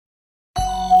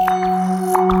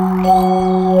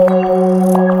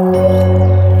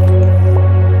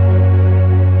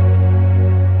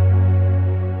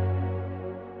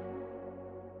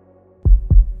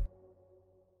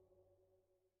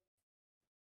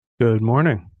Good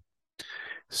morning.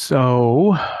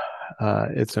 So,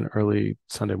 it's an early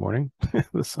Sunday morning.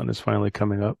 The sun is finally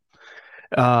coming up.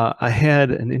 I had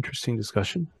an interesting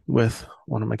discussion with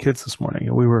one of my kids this morning,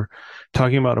 and we were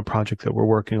talking about a project that we're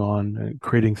working on,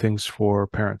 creating things for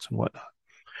parents and whatnot.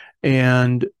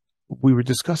 And we were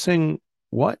discussing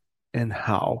what and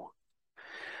how.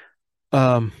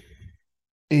 Um,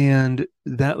 and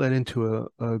that led into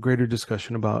a greater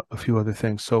discussion about a few other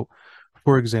things. So,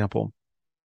 for example,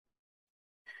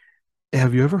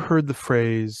 have you ever heard the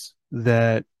phrase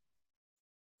that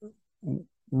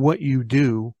what you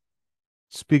do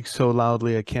speaks so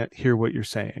loudly I can't hear what you're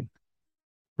saying,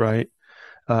 right?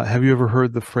 Have you ever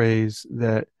heard the phrase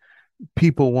that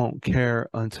people won't care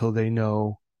until they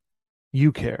know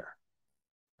you care,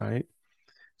 right?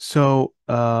 So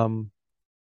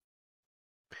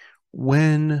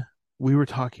when we were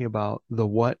talking about the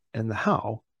what and the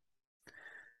how,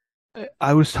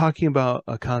 I was talking about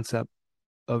a concept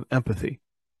of empathy.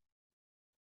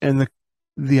 And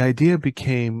the idea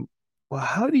became, well,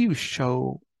 how do you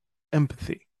show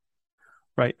empathy?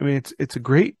 Right? I mean, it's a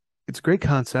great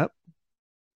concept,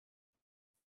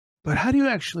 but how do you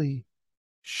actually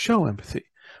show empathy?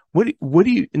 What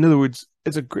do you, in other words,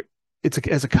 as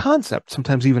a concept,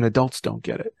 sometimes even adults don't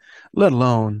get it, let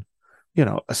alone,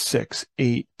 a 6,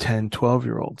 8, 10, 12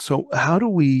 year old. So how do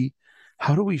we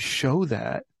show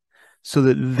that so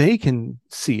that they can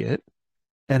see it?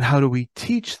 And how do we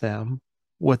teach them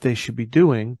what they should be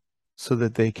doing so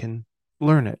that they can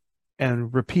learn it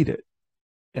and repeat it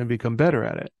and become better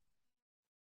at it?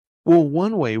 Well,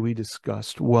 one way we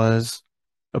discussed was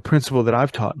a principle that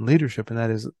I've taught in leadership, and that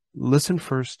is listen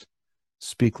first,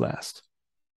 speak last.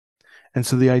 And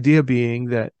so the idea being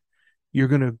that you're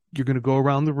gonna go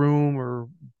around the room or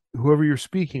whoever you're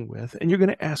speaking with, and you're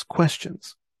gonna ask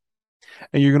questions,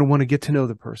 and you're gonna want to get to know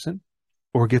the person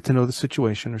or get to know the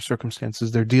situation or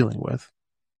circumstances they're dealing with.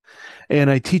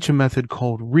 And I teach a method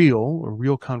called REAL or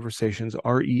Real Conversations,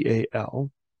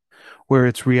 REAL, where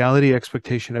it's reality,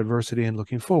 expectation, adversity, and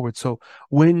looking forward. So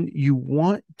when you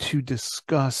want to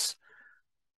discuss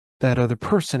that other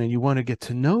person and you want to get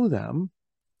to know them,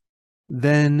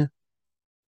 then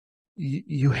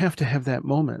you have to have that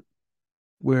moment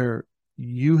where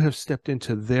you have stepped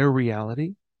into their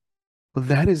reality. Well,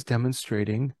 that is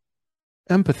demonstrating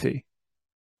empathy.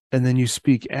 And then you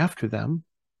speak after them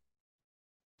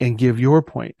and give your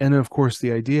point. And of course,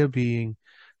 the idea being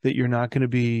that you're not going to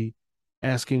be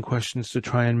asking questions to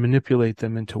try and manipulate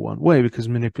them into one way because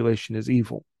manipulation is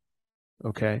evil.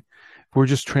 Okay. If we're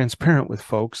just transparent with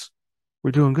folks,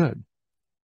 we're doing good.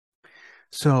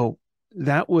 So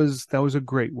that was a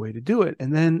great way to do it.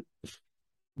 And then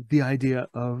the idea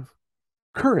of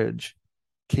courage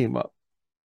came up.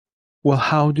 Well,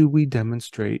 how do we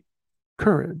demonstrate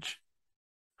courage?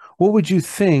 What would you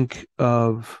think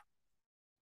of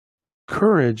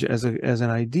courage as an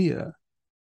idea?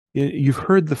 You've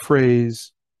heard the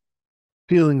phrase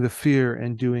feeling the fear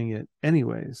and doing it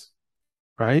anyways,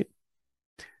 right?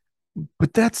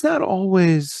 But that's not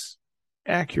always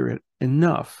accurate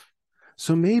enough.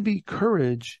 So maybe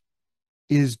courage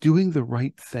is doing the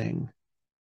right thing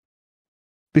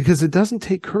because it doesn't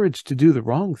take courage to do the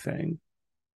wrong thing.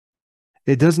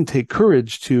 It doesn't take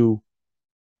courage to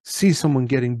see someone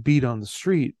getting beat on the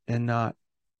street and not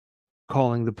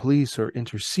calling the police or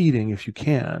interceding if you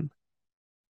can,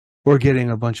 or getting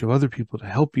a bunch of other people to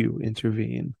help you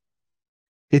intervene.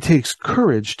 It takes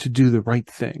courage to do the right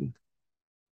thing,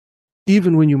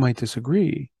 even when you might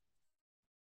disagree.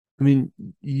 I mean,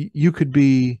 you could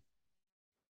be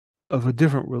of a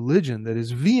different religion that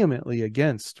is vehemently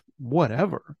against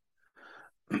whatever.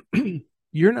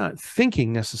 You're not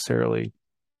thinking necessarily,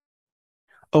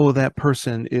 oh, that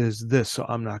person is this, so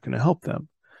I'm not going to help them,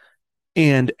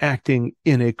 and acting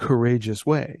in a courageous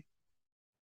way.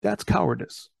 That's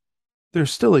cowardice. They're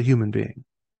still a human being,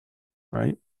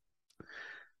 right?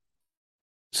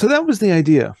 So that was the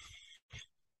idea.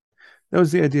 That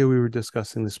was the idea we were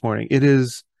discussing this morning.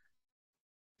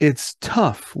 It's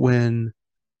tough when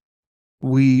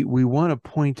we want to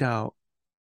point out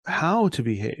how to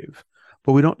behave,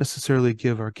 but we don't necessarily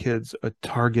give our kids a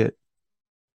target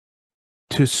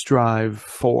to strive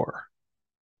for.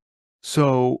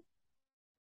 So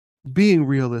being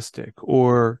realistic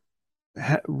or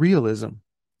realism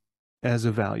as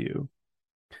a value,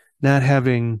 not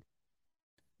having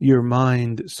your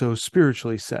mind so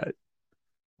spiritually set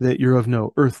that you're of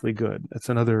no earthly good. That's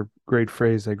another great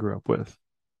phrase I grew up with.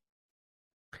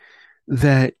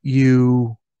 That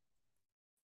you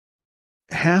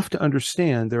have to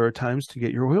understand there are times to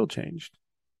get your oil changed.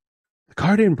 The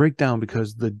car didn't break down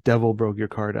because the devil broke your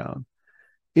car down.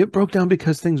 It broke down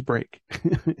because things break.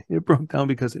 It broke down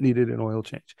because it needed an oil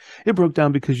change. It broke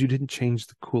down because you didn't change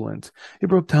the coolant. It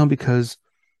broke down because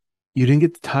you didn't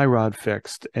get the tie rod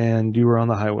fixed and you were on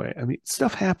the highway. I mean,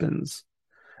 stuff happens.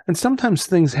 And sometimes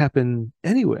things happen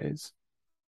anyways.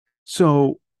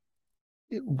 So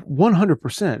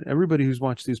 100%, everybody who's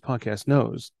watched these podcasts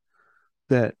knows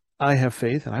that I have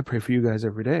faith and I pray for you guys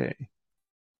every day.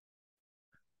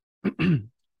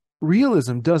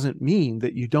 Realism doesn't mean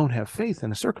that you don't have faith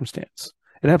in a circumstance.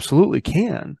 It absolutely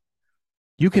can.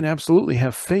 You can absolutely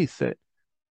have faith that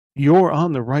you're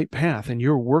on the right path and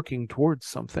you're working towards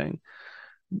something.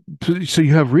 So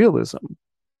you have realism.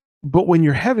 But when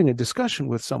you're having a discussion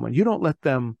with someone, you don't let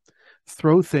them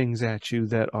throw things at you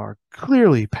that are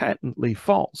clearly, patently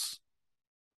false,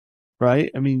 right?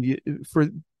 I mean, for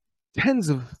tens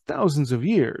of thousands of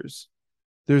years,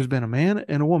 there's been a man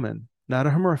and a woman, not a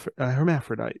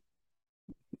hermaphrodite.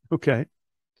 Okay.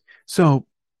 So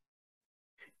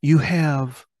you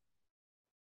have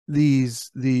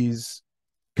these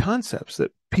concepts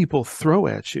that people throw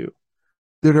at you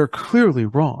that are clearly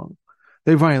wrong.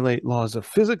 They violate laws of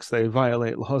physics, they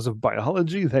violate laws of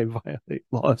biology, they violate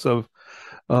laws of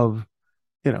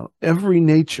every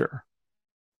nature.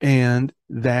 And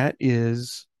that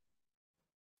is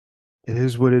it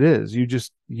is what it is.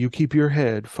 You keep your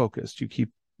head focused. You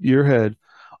keep your head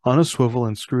on a swivel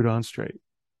and screwed on straight.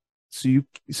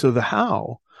 So the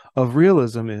how of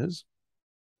realism is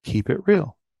keep it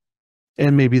real.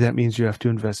 And maybe that means you have to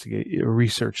investigate or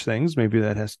research things. Maybe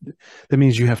that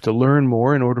means you have to learn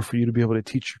more in order for you to be able to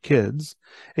teach your kids.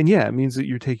 And yeah, it means that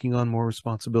you're taking on more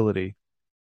responsibility.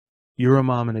 You're a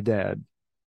mom and a dad.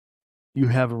 You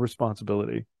have a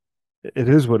responsibility. It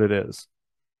is what it is.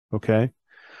 Okay.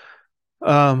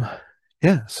 Um,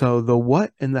 yeah. So the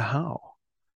what and the how,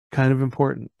 kind of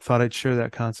important. Thought I'd share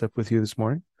that concept with you this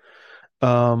morning.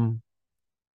 Um,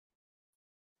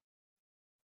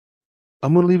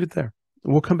 I'm going to leave it there.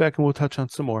 We'll come back and we'll touch on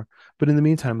some more. But in the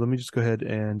meantime, let me just go ahead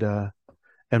and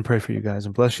pray for you guys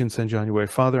and bless you and send you on your way.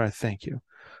 Father, I thank you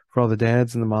for all the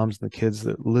dads and the moms and the kids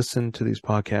that listen to these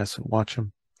podcasts and watch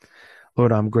them.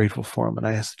 Lord, I'm grateful for them, and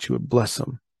I ask that you would bless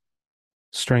them,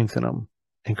 strengthen them,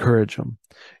 encourage them,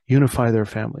 unify their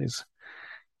families,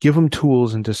 give them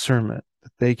tools and discernment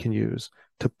that they can use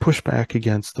to push back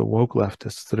against the woke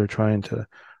leftists that are trying to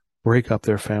break up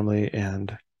their family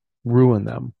and ruin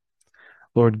them.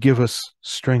 Lord, give us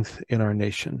strength in our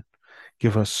nation.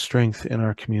 Give us strength in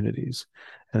our communities,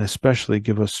 and especially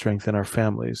give us strength in our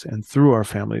families. And through our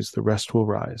families, the rest will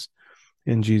rise.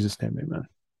 In Jesus' name, amen.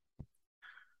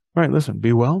 All right, listen,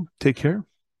 be well. Take care.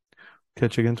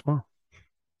 Catch you again tomorrow.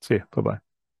 See you. Bye-bye.